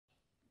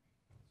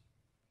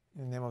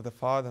In the name of the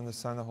Father, and the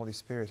Son, and the Holy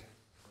Spirit.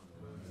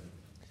 Amen.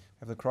 We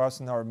have the cross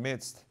in our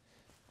midst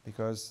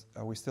because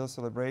we still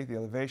celebrate the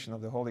elevation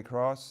of the Holy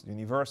Cross,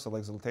 universal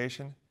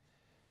exaltation.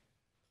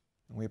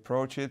 And we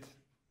approach it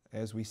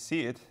as we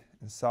see it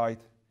in sight,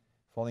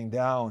 falling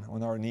down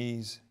on our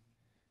knees,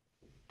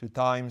 2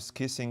 times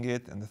kissing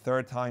it, and the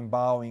 3rd time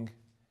bowing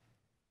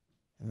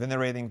and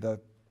venerating the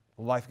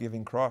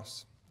life-giving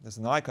cross. There's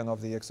an icon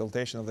of the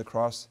exaltation of the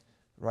cross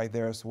right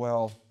there as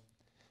well.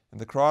 And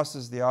the cross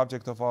is the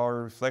object of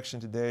our reflection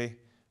today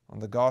on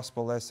the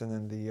gospel lesson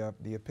and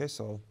the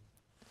epistle.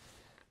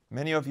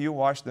 Many of you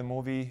watched the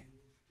movie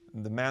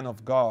The Man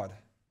of God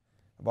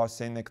about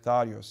St.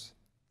 Nectarius.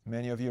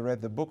 Many of you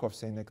read the book of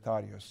St.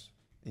 Nectarius.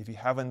 If you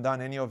haven't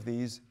done any of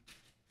these,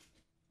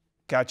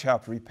 catch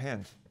up,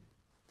 repent.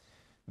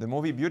 The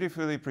movie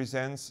beautifully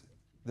presents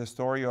the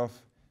story of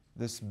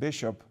this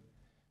bishop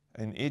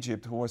in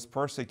Egypt who was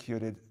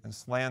persecuted and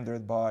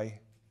slandered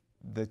by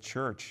the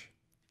church.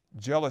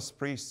 Jealous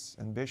priests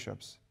and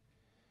bishops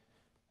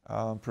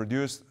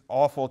produced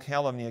awful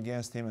calumny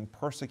against him and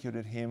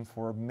persecuted him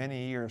for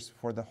many years,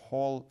 for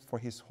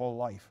his whole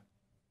life.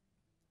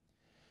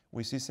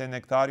 We see St.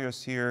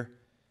 Nectarius here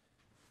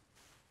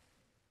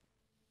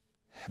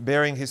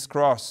bearing his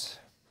cross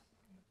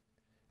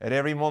at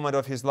every moment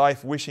of his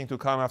life, wishing to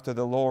come after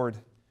the Lord,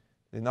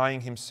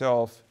 denying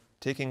himself,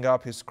 taking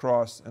up his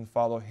cross and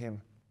follow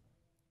him.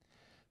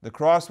 The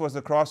cross was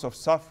the cross of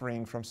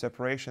suffering from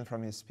separation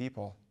from his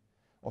people,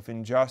 of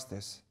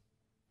injustice,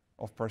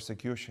 of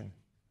persecution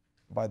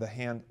by the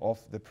hand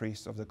of the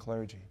priests of the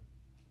clergy.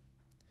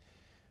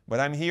 But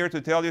I'm here to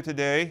tell you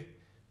today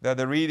that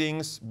the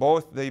readings,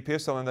 both the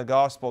epistle and the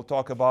gospel,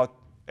 talk about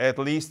at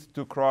least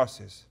 2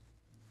 crosses.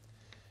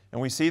 And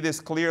we see this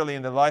clearly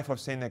in the life of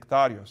St.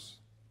 Nectarius,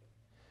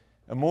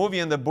 a movie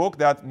and a book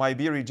that might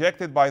be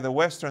rejected by the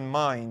Western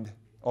mind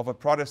of a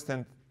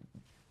Protestant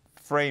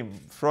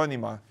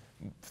phronema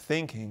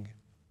thinking,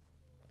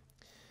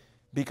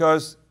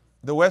 because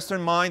the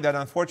Western mind that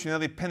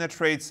unfortunately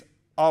penetrates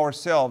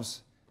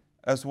ourselves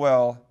as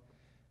well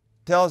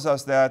tells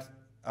us that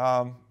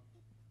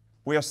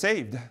we are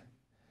saved.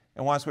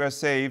 And once we are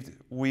saved,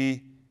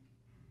 we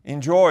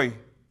enjoy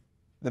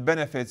the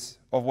benefits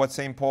of what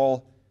St.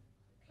 Paul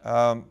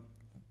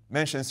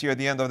mentions here at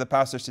the end of the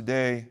passage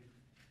today.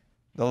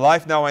 The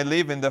life now I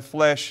live in the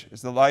flesh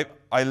is the life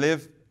I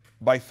live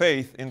by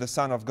faith in the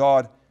Son of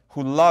God,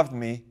 who loved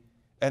me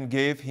and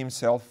gave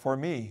himself for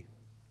me.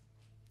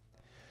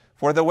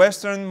 For the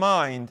Western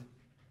mind,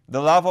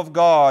 the love of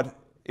God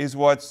is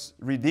what's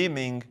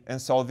redeeming and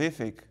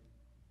salvific.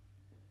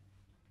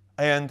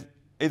 And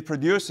it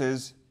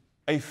produces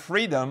a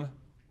freedom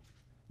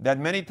that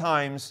many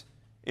times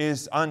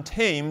is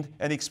untamed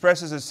and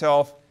expresses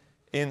itself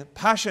in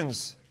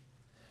passions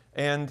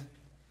and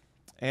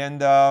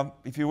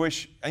if you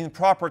wish,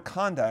 improper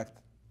conduct.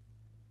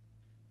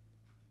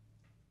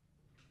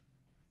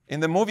 In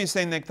the movie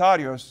St.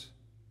 Nectarius,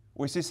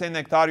 we see St.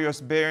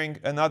 Nectarius bearing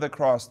another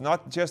cross,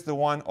 not just the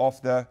one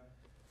of the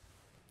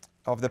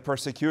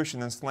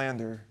persecution and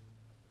slander,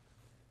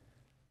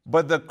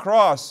 but the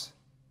cross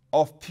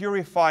of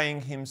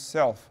purifying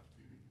himself.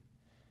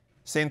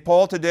 St.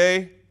 Paul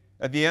today,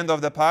 at the end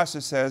of the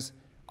passage, says,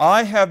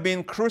 I have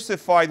been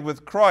crucified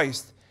with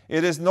Christ.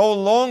 It is no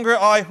longer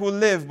I who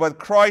live, but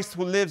Christ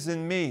who lives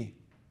in me.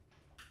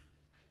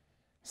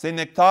 St.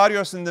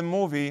 Nectarius in the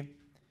movie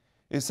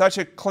is such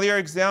a clear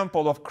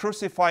example of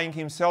crucifying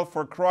himself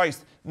for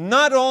Christ,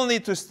 not only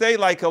to stay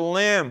like a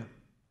lamb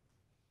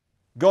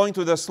going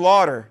to the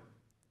slaughter,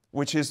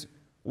 which is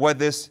what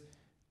this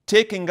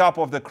taking up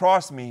of the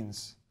cross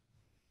means,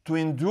 to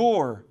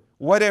endure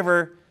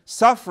whatever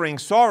suffering,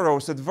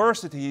 sorrows,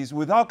 adversities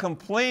without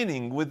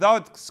complaining,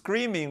 without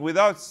screaming,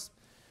 without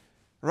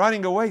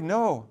running away.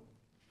 No,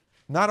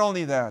 not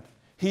only that.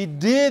 He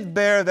did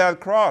bear that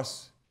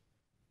cross.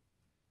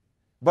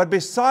 But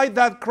beside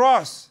that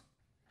cross,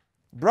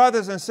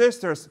 brothers and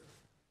sisters,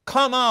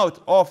 come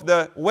out of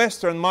the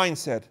Western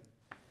mindset.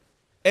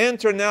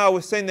 Enter now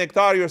with St.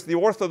 Nectarius, the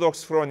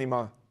Orthodox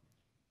phronema.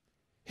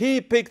 He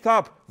picked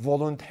up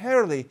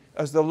voluntarily,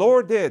 as the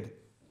Lord did,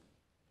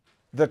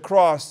 the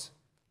cross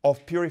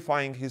of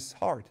purifying his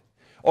heart,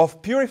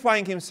 of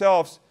purifying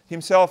himself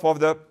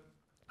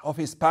of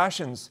his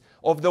passions,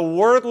 of the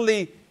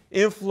worldly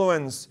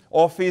influence,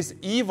 of his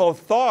evil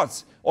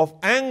thoughts, of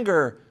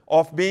anger,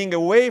 of being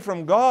away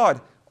from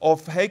God,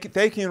 of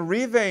taking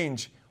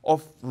revenge,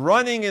 of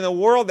running in a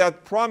world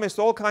that promised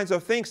all kinds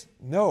of things.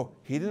 No,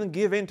 he didn't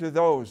give in to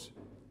those.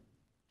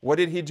 What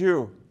did he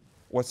do?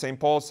 What St.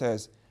 Paul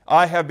says,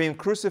 I have been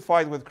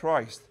crucified with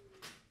Christ.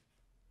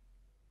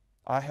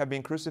 I have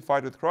been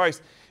crucified with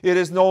Christ. It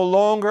is no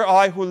longer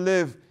I who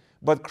live,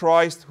 but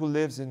Christ who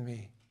lives in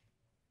me.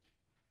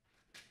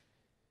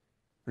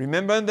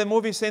 Remember in the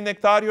movie St.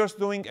 Nectarius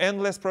doing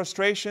endless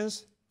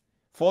prostrations,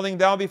 falling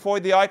down before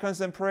the icons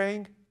and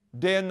praying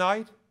day and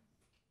night?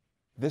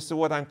 This is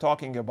what I'm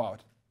talking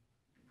about.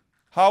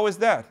 How is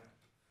that?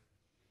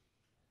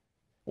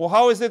 Well,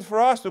 how is it for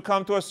us to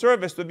come to a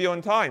service to be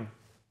on time?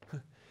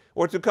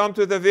 or to come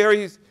to the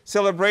very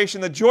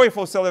celebration, the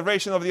joyful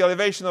celebration of the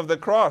elevation of the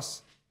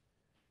cross.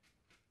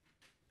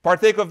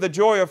 Partake of the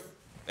joy of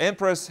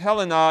Empress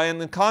Helena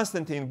and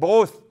Constantine,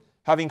 both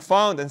having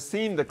found and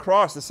seen the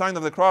cross, the sign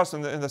of the cross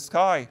in the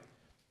sky,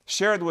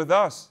 shared with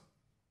us.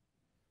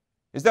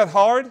 Is that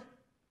hard?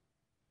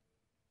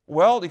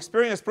 Well,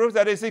 experience proves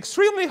that it's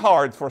extremely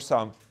hard for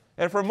some.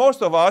 And for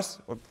most of us,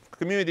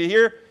 community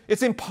here,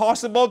 it's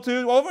impossible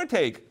to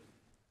overtake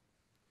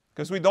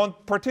because we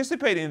don't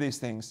participate in these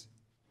things.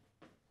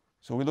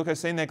 So we look at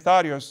St.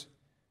 Nectarius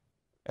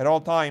at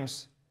all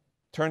times,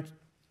 turned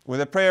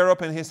with a prayer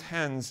up in his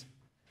hands,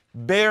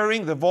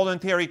 bearing the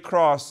voluntary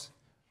cross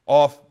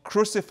of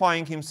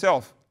crucifying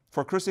himself,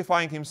 for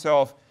crucifying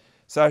himself,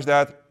 such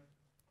that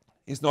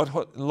it's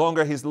not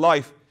longer his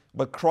life,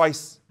 but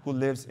Christ who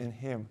lives in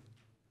him.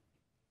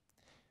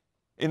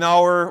 In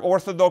our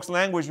Orthodox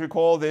language, we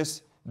call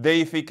this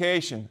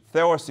deification,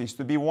 theosis,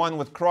 to be one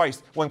with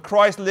Christ. When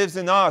Christ lives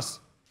in us,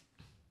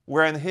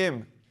 we're in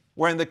him,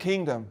 we're in the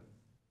kingdom.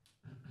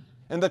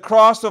 And the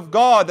cross of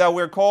God that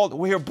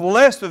we are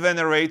blessed to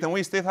venerate, and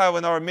we still have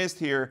in our midst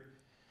here,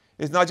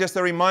 is not just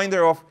a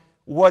reminder of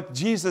what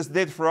Jesus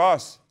did for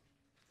us,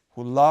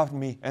 who loved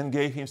me and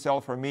gave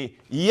himself for me.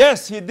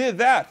 Yes, he did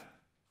that.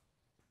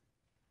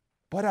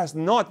 But that's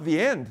not the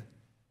end.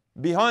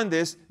 Behind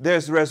this,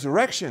 there's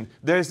resurrection,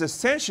 there's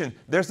ascension,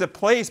 there's a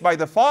place by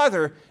the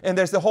Father, and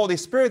there's the Holy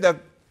Spirit that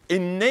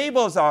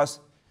enables us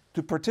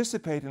to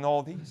participate in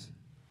all these.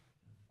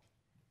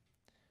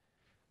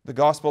 The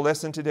gospel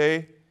lesson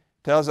today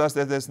tells us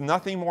that there's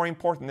nothing more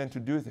important than to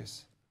do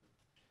this.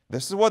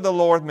 This is what the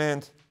Lord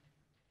meant.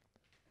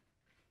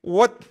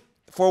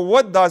 For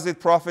what does it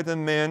profit a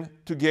man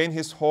to gain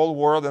his whole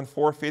world and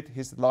forfeit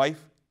his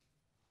life?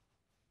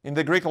 In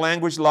the Greek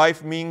language,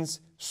 life means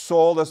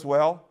soul as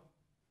well.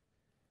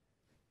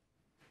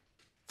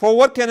 For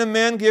what can a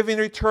man give in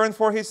return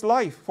for his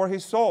life, for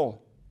his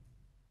soul?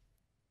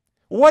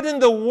 What in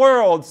the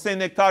world, St.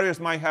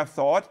 Nectarius might have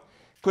thought,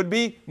 could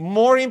be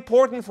more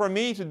important for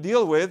me to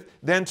deal with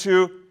than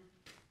to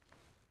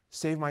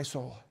save my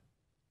soul?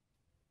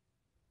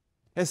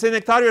 And St.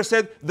 Nectarius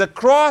said, the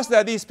cross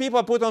that these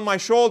people put on my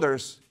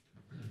shoulders,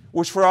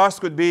 which for us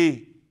could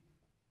be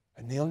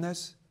an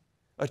illness,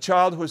 a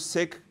child who's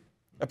sick,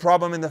 a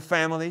problem in the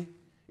family,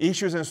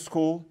 issues in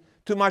school,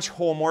 too much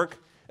homework,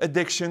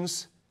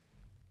 addictions,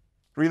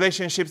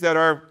 relationships that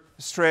are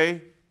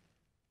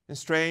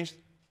estranged.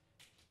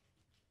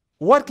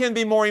 What can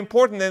be more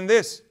important than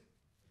this,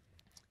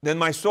 than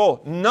my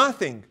soul?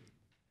 Nothing.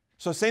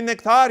 So St.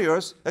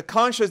 Nectarius, a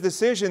conscious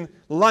decision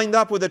lined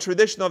up with the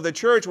tradition of the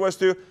church, was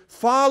to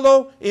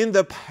follow in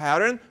the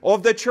pattern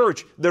of the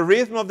church, the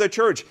rhythm of the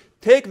church.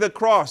 Take the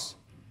cross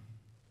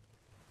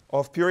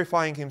of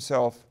purifying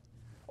himself,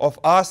 of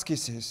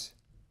ascesis,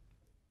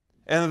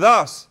 and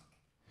thus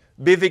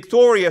be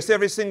victorious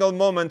every single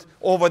moment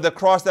over the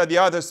cross that the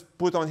others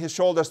put on his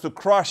shoulders to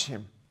crush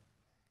him.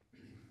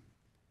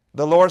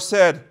 The Lord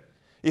said,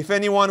 if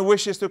anyone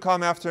wishes to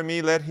come after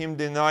me, let him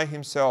deny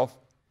himself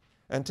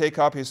and take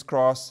up his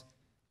cross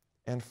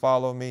and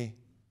follow me.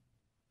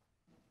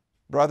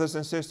 Brothers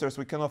and sisters,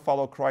 we cannot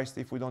follow Christ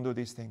if we don't do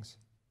these things.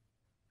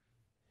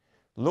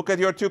 Look at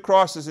your two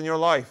crosses in your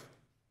life.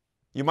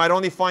 You might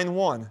only find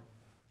one.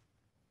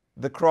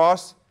 The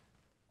cross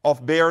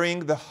of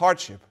bearing the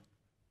hardship.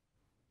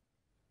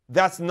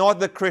 That's not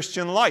the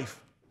Christian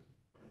life.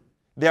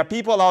 There are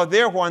people out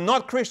there who are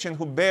not Christian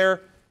who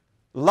bear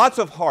lots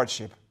of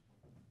hardship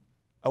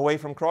away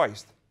from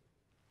Christ.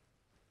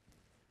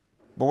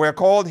 But we're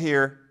called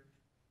here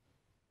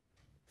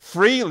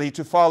freely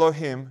to follow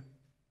him,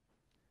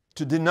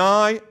 to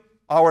deny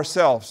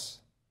ourselves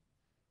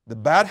the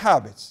bad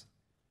habits,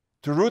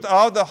 to root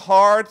out the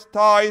hard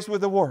ties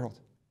with the world,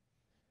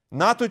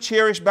 not to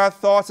cherish bad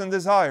thoughts and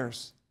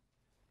desires,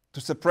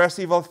 to suppress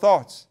evil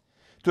thoughts,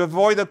 to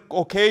avoid the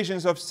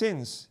occasions of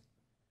sins,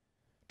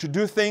 to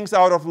do things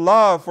out of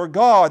love for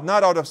God,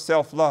 not out of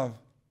self-love.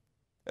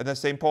 And as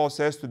St. Paul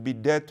says, to be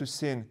dead to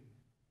sin,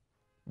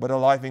 but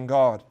alive in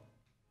God.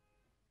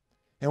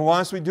 And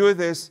once we do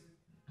this,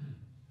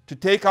 to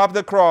take up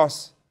the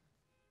cross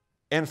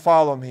and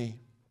follow me.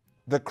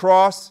 The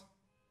cross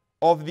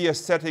of the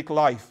ascetic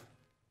life.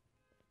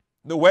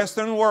 The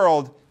Western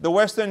world, the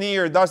Western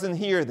ear doesn't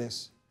hear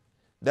this.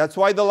 That's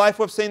why the life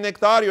of St.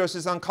 Nectarius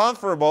is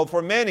uncomfortable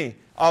for many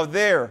out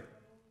there.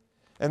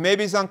 And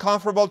maybe it's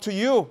uncomfortable to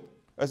you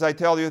as I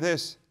tell you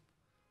this.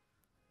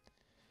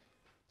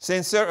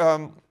 St.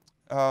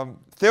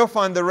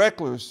 Theophan the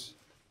Recluse,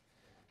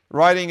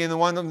 writing in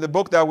one of the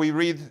book that we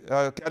read,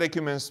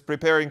 catechumens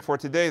preparing for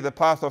today, The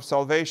Path of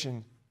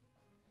Salvation,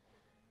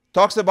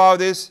 talks about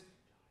this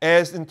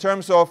as in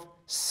terms of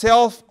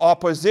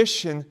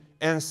self-opposition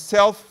and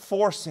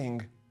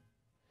self-forcing,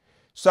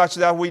 such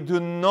that we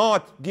do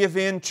not give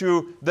in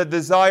to the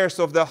desires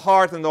of the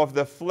heart and of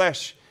the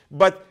flesh,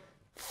 but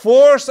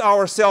force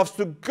ourselves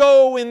to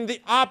go in the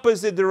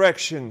opposite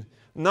direction,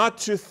 not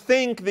to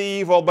think the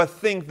evil, but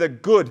think the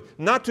good,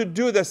 not to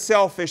do the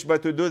selfish,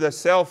 but to do the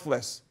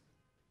selfless.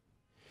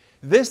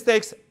 This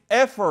takes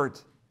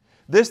effort.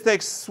 This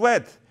takes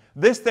sweat.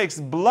 This takes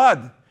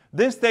blood.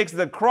 This takes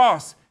the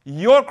cross,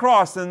 your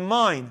cross and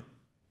mine,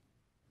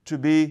 to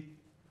be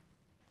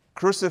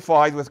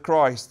crucified with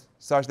Christ,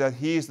 such that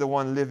He is the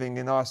one living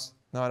in us,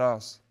 not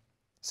us.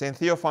 St.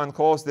 Theophan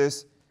calls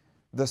this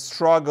the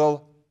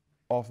struggle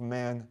of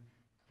man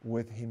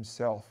with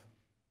himself.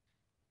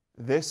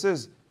 This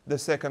is the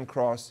second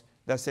cross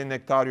that St.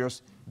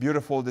 Nectarius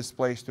beautifully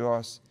displays to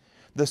us.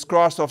 This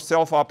cross of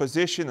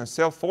self-opposition and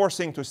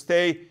self-forcing to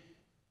stay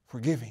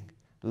forgiving,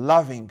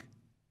 loving,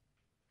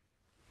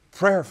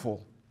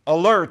 prayerful,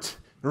 alert,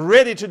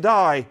 ready to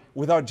die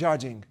without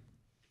judging,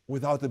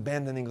 without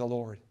abandoning the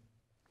Lord.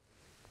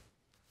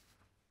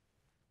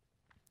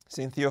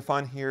 St.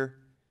 Theophan here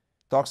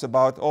talks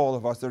about all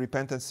of us, the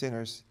repentant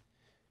sinners,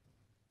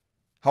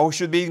 how we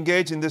should be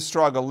engaged in this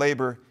struggle,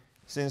 labor.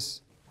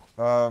 Since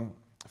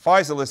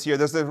Faisal is here,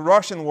 there's a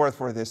Russian word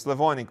for this,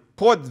 Slavonic,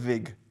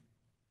 podvig.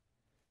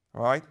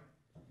 All right?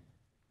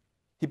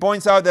 He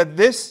points out that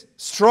this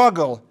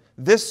struggle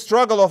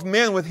of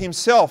man with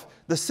himself,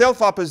 the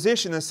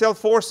self-opposition and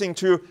self-forcing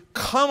to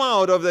come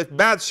out of the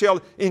bad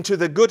shell into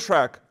the good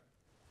track,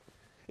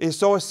 is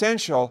so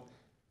essential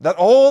that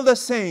all the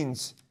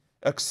saints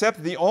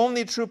accept the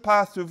only true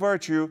path to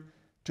virtue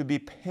to be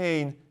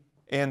pain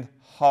and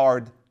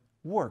hard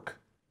work.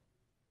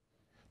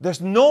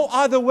 There's no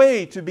other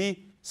way to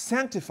be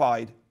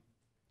sanctified,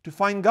 to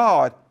find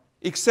God,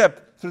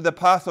 except through the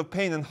path of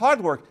pain and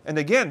hard work. And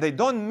again, he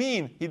doesn't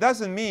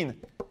mean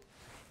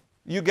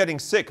you getting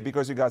sick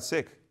because you got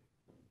sick,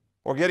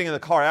 or getting in a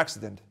car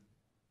accident,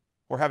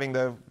 or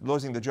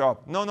losing the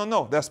job.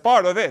 No, that's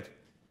part of it.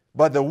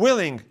 But the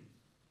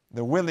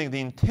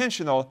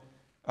intentional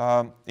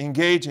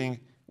engaging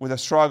with a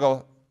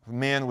struggle of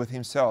man with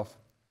himself.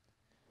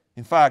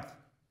 In fact,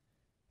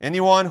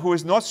 anyone who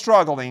is not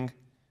struggling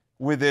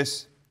with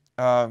this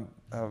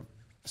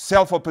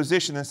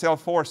self-opposition and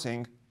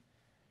self-forcing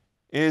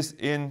is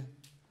in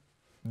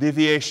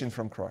deviation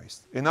from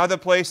Christ. In other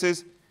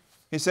places,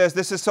 he says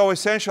this is so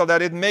essential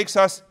that it makes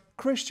us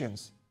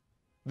Christians.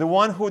 The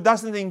one who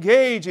doesn't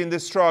engage in the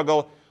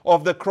struggle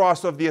of the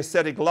cross of the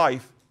ascetic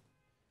life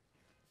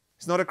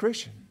is not a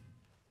Christian.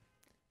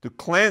 To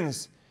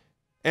cleanse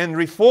and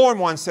reform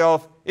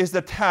oneself is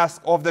the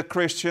task of the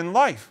Christian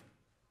life.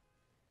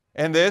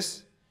 And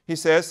this, he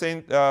says,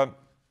 St.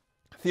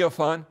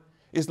 Theophan,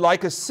 is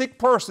like a sick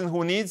person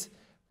who needs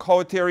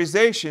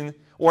cauterization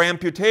or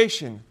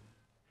amputation.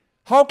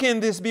 How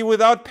can this be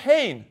without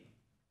pain?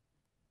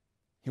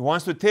 He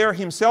wants to tear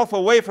himself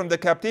away from the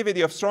captivity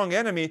of strong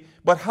enemy,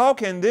 but how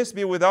can this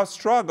be without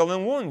struggle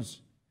and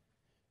wounds?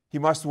 He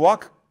must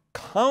walk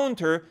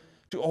counter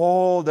to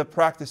all the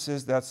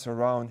practices that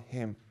surround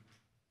him.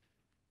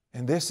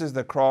 And this is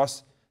the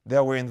cross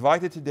that we're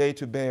invited today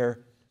to bear.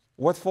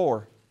 What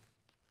for?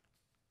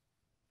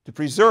 To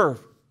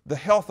preserve the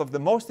health of the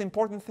most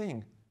important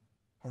thing,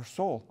 our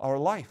soul, our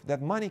life,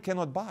 that money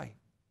cannot buy.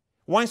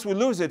 Once we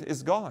lose it,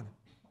 it's gone.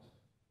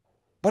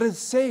 But it's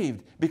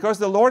saved because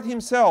the Lord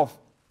Himself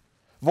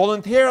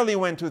voluntarily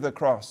went to the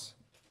cross.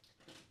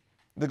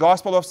 The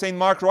Gospel of St.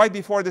 Mark, right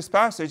before this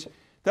passage,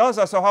 tells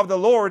us how the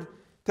Lord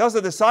tells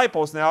the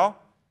disciples now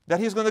that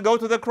He's going to go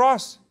to the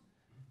cross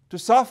to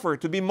suffer,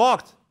 to be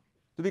mocked,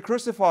 to be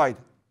crucified.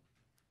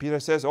 Peter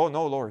says, "Oh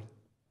no, Lord."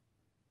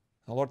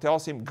 The Lord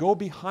tells him, "Go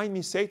behind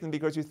me, Satan,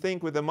 because you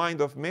think with the mind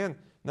of man,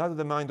 not with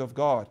the mind of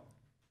God."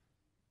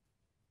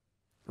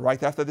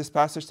 Right after this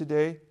passage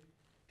today,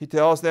 He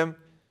tells them,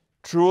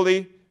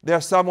 "Truly, there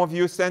are some of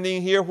you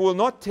standing here who will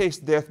not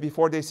taste death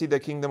before they see the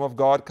kingdom of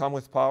God come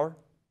with power."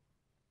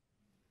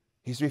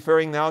 He's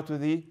referring now to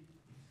the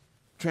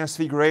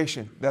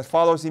transfiguration that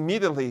follows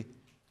immediately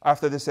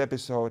after this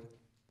episode,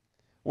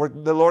 where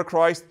the Lord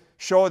Christ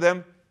showed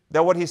them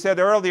that what He said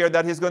earlier,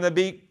 that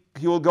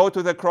He will go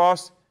to the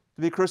cross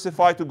to be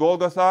crucified to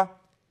Golgotha,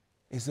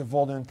 is a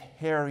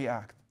voluntary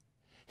act.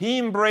 He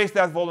embraced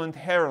that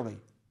voluntarily.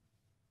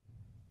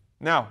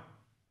 Now,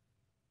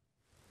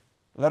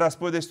 let us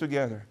put this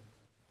together.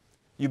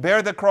 You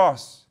bear the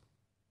cross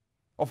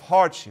of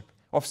hardship,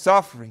 of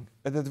suffering,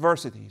 and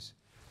adversities.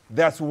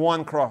 That's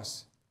one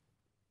cross.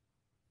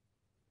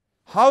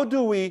 How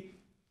do we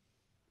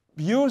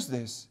use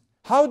this?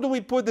 How do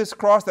we put this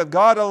cross that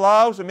God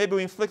allows, or maybe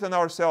we inflict on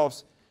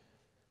ourselves,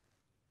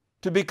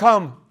 to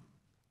become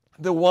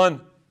the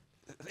one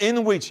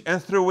in which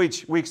and through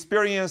which we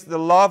experience the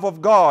love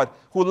of God,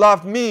 who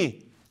loved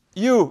me,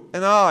 you,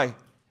 and I,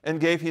 and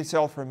gave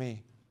Himself for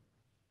me?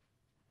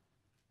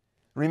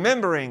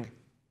 Remembering,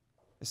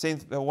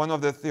 one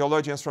of the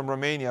theologians from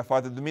Romania,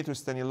 Father Dumitru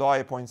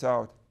Stăniloae, points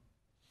out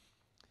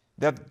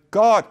that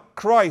God,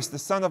 Christ, the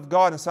Son of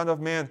God and Son of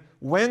Man,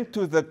 went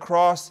to the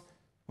cross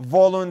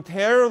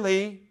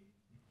voluntarily,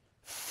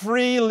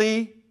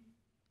 freely,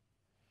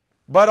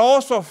 but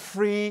also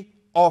free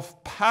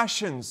of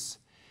passions,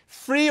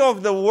 free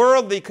of the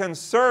worldly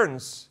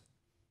concerns.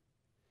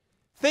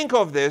 Think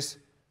of this.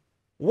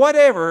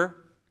 Whatever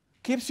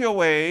keeps you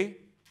away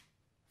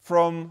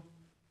from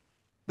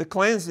the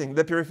cleansing,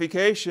 the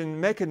purification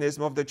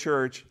mechanism of the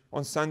church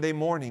on Sunday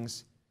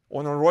mornings,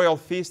 on royal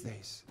feast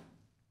days.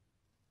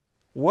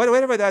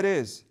 Whatever that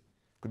is,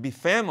 Could be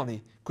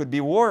family, could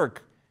be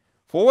work.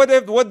 For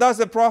what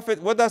does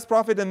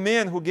profit a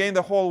man who gain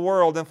the whole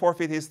world and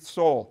forfeit his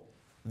soul?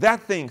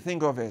 That thing,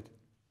 think of it.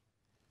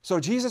 So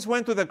Jesus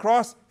went to the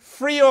cross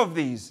free of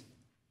these.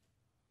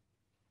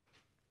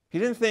 He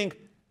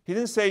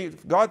didn't say,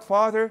 God,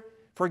 Father,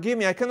 forgive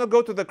me, I cannot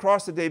go to the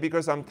cross today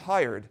because I'm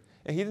tired.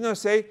 And he did not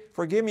say,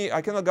 forgive me,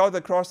 I cannot go to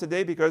the cross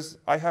today because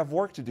I have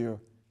work to do.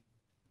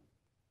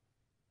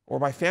 Or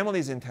my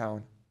family's in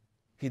town.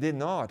 He did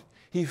not.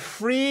 He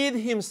freed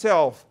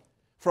himself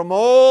from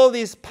all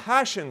these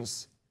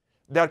passions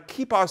that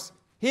keep us,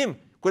 him,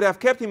 could have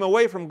kept him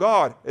away from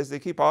God as they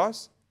keep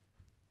us,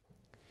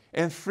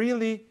 and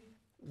freely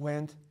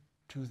went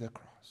to the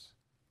cross.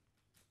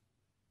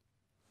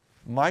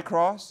 My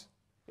cross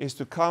is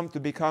to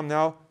become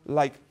now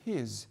like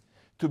his,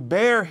 to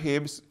bear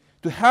his,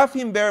 to have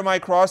him bear my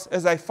cross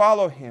as I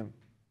follow him.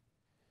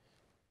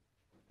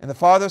 And the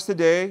fathers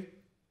today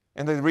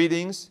and the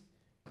readings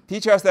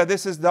teach us that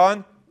this is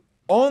done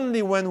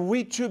only when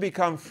we too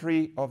become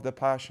free of the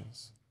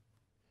passions,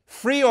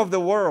 free of the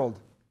world,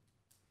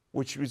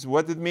 which is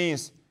what it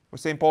means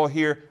with St. Paul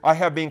here, I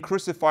have been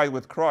crucified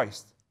with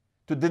Christ,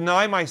 to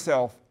deny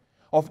myself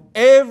of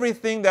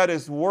everything that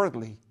is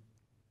worldly.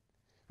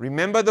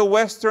 Remember the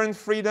Western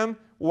freedom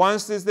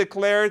once is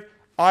declared,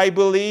 I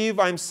believe,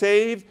 I'm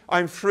saved,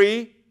 I'm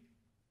free.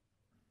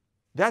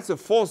 That's a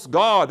false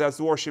God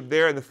that's worshipped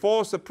there, and the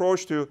false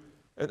approach to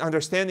an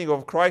understanding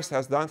of Christ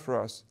has done for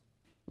us.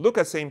 Look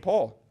at St.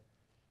 Paul.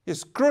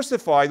 He's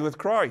crucified with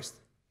Christ.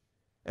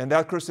 And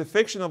that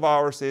crucifixion of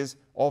ours is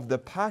of the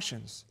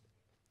passions.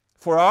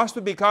 For us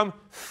to become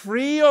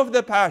free of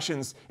the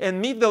passions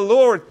and meet the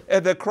Lord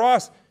at the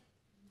cross,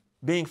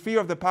 being free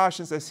of the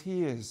passions as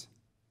he is.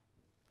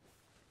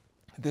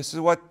 This is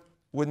what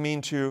would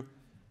mean to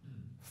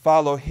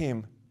follow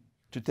him,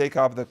 to take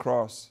up the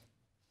cross.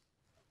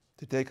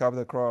 To take up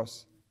the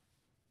cross.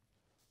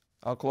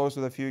 I'll close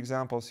with a few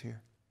examples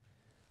here.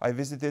 I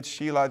visited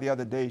Sheila the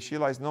other day.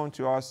 Sheila is known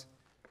to us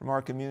from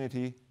our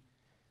community.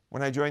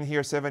 When I joined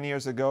here 7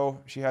 years ago,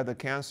 she had the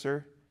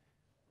cancer.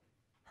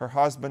 Her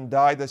husband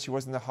died as she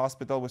was in the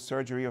hospital with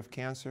surgery of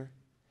cancer.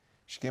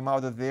 She came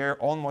out of there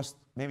almost,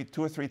 maybe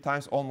 2 or 3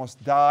 times,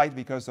 almost died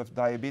because of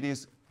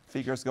diabetes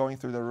figures going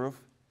through the roof.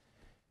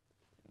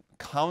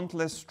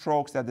 Countless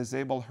strokes that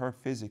disabled her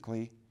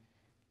physically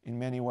in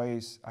many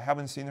ways. I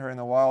haven't seen her in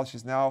a while.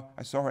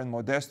 I saw her in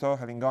Modesto,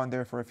 having gone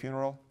there for a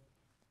funeral.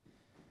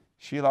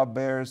 Sheila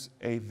bears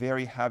a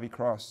very heavy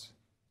cross.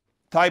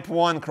 Type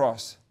 1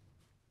 cross.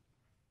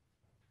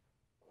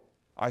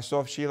 I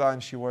saw Sheila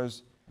and she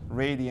was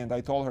radiant.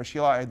 I told her,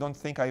 Sheila, I don't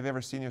think I've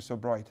ever seen you so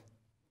bright.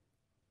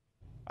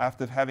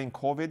 After having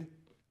COVID,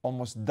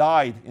 almost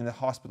died in the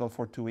hospital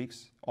for 2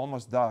 weeks.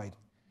 Almost died.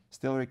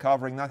 Still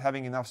recovering, not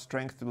having enough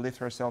strength to lift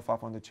herself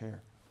up on the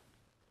chair.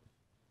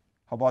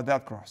 How about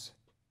that cross?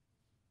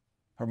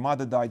 Her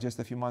mother died just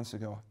a few months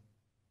ago.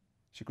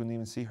 She couldn't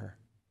even see her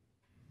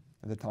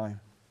at the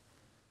time.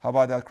 How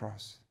about that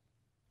cross?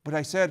 But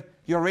I said,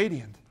 you're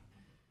radiant.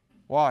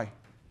 Why?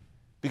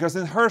 Because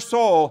in her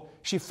soul,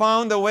 she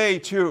found a way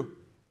to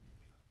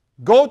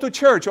go to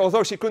church,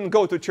 although she couldn't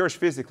go to church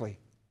physically.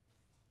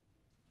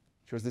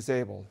 She was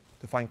disabled.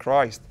 To find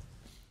Christ.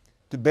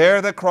 To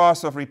bear the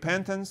cross of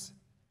repentance,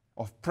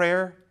 of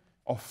prayer,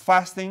 of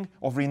fasting,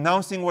 of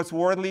renouncing what's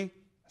worldly,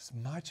 as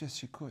much as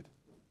she could.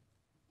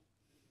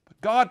 But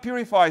God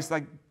purifies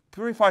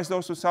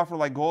those who suffer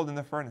like gold in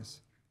the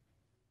furnace.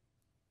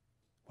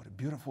 What a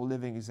beautiful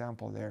living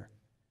example there.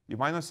 You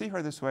might not see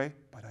her this way,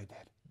 but I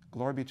did.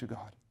 Glory be to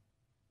God.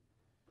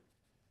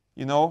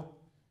 You know,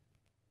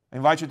 I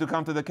invite you to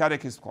come to the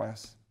catechism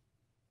class.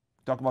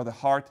 Talk about the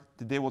heart.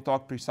 Today we'll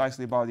talk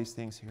precisely about these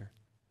things here.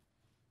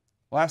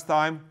 Last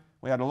time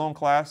we had a long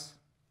class.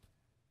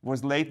 It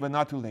was late, but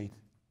not too late.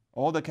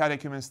 All the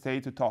catechumens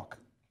stayed to talk.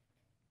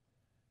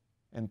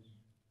 And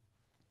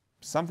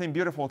something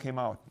beautiful came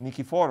out.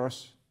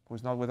 Nikiforos,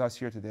 who's not with us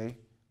here today,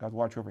 God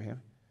watch over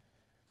him,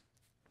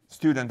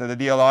 student at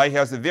the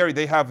DLI,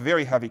 they have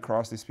very heavy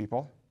cross, these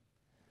people,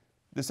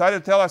 decided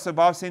to tell us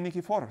about St.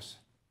 Nikiforos.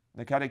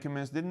 The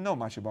catechumens didn't know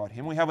much about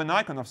him. We have an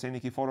icon of St.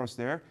 Nikiforos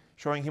there,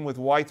 showing him with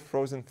white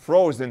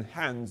frozen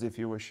hands, if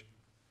you wish.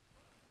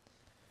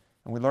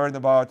 And we learned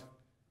about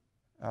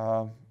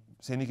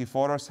St.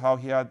 Nikiforos, how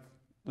he had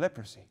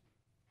leprosy.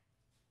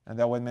 And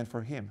that was meant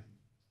for him.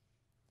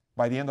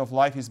 By the end of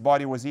life, his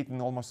body was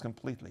eaten almost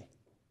completely.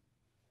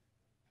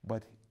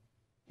 But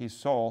his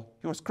soul,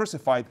 he was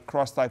crucified,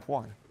 cross type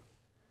 1.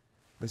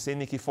 But St.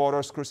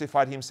 Nikiforos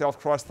crucified himself,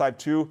 cross type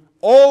 2,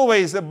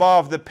 always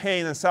above the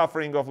pain and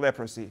suffering of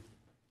leprosy.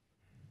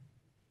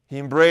 He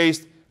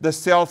embraced the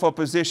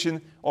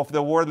self-opposition of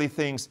the worldly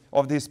things,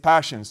 of these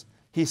passions.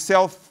 He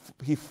forced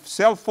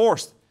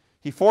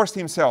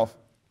himself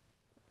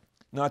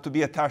not to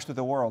be attached to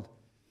the world,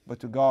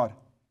 but to God.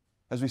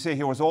 As we say,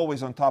 he was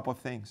always on top of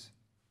things.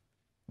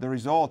 The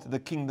result, the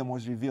kingdom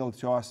was revealed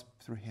to us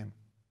through him.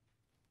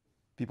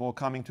 People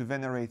coming to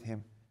venerate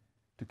him,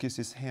 to kiss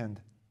his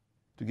hand,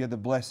 to get the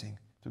blessing,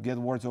 to get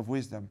words of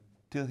wisdom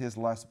till his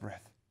last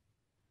breath.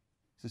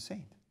 He's a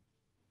saint.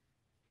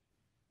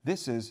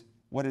 This is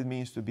what it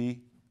means to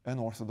be an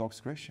Orthodox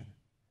Christian,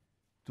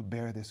 to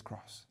bear this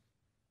cross.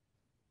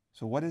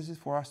 So what is it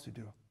for us to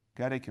do?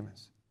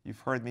 Catechumens, you've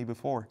heard me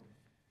before.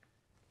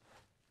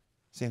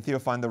 St.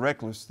 Theophan the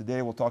Recluse,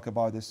 today we'll talk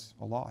about this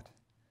a lot.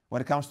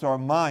 When it comes to our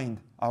mind,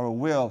 our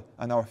will,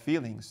 and our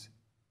feelings,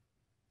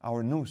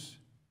 our nous,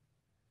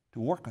 to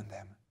work on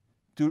them,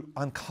 to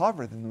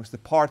uncover the nous, the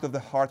part of the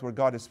heart where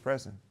God is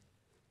present,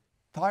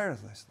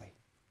 tirelessly.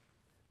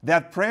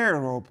 That prayer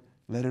rope,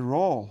 let it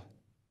roll.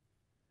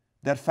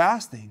 That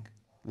fasting,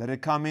 let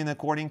it come in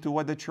according to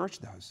what the church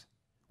does.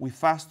 We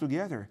fast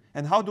together.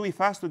 And how do we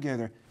fast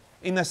together?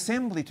 In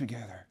assembly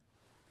together.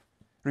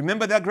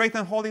 Remember that great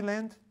and holy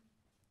Lent?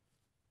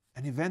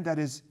 An event that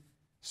is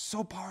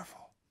so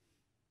powerful,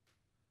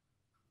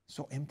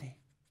 so empty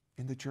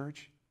in the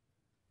church.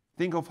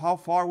 Think of how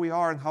far we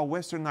are and how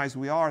westernized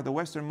we are. The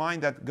Western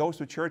mind that goes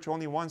to church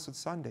only once on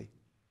Sunday,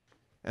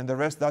 and the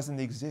rest doesn't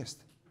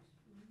exist.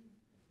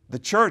 The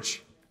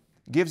church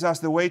gives us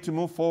the way to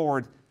move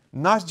forward,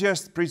 not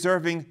just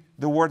preserving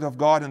the Word of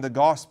God and the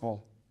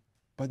gospel,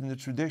 but in the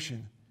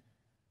tradition,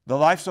 the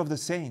lives of the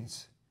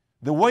saints,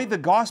 the way the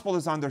gospel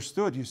is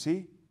understood, you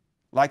see,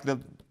 like the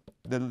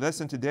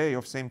lesson today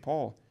of St.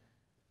 Paul,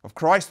 of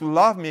Christ who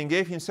loved me and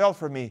gave himself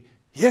for me.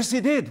 Yes,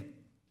 he did.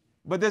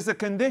 But there's a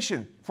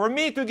condition for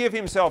me to give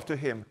himself to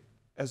him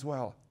as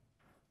well.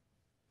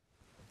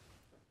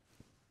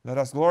 Let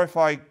us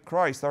glorify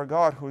Christ, our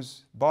God,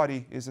 whose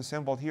body is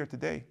assembled here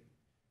today,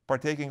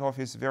 partaking of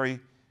his very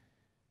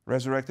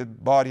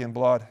resurrected body and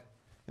blood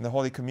in the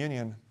Holy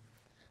Communion.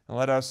 And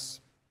let us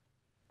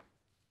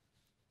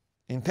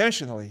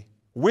intentionally,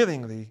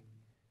 willingly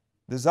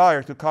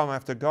desire to come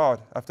after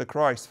God, after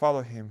Christ,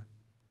 follow him,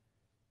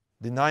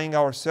 denying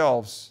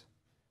ourselves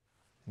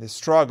the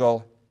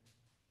struggle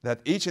that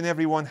each and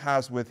every one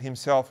has with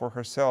himself or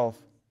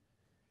herself,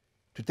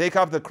 to take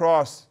up the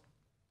cross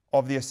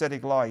of the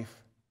ascetic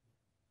life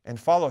and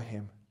follow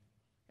him,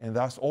 and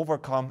thus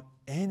overcome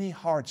any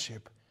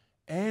hardship,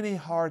 any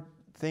hard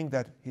thing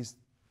that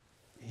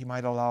he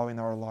might allow in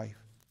our life.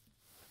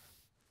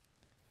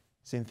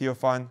 St.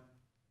 Theophan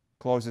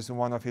closes in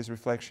one of his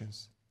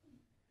reflections.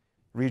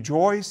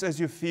 Rejoice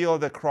as you feel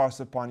the cross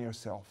upon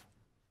yourself.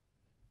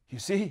 You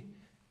see,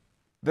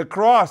 the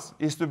cross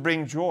is to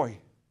bring joy.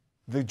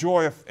 The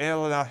joy of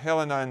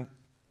Helena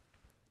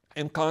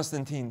and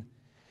Constantine.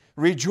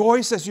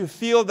 Rejoice as you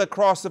feel the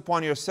cross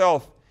upon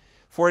yourself,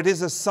 for it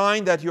is a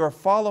sign that you are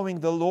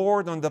following the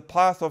Lord on the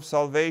path of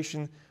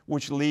salvation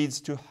which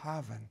leads to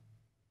heaven.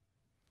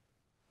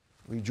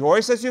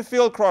 Rejoice as you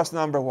feel cross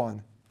number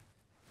 1,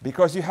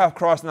 because you have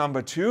cross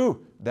number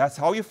 2. That's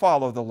how you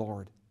follow the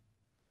Lord.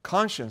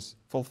 Conscience,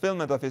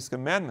 fulfillment of his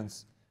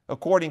commandments,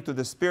 according to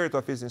the spirit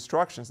of his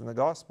instructions in the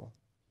gospel.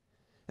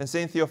 And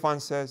St.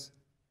 Theophan says,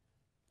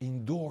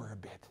 endure a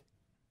bit.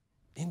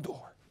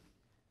 Endure.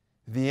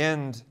 The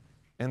end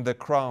and the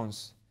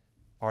crowns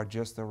are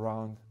just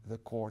around the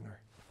corner.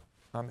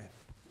 Amen.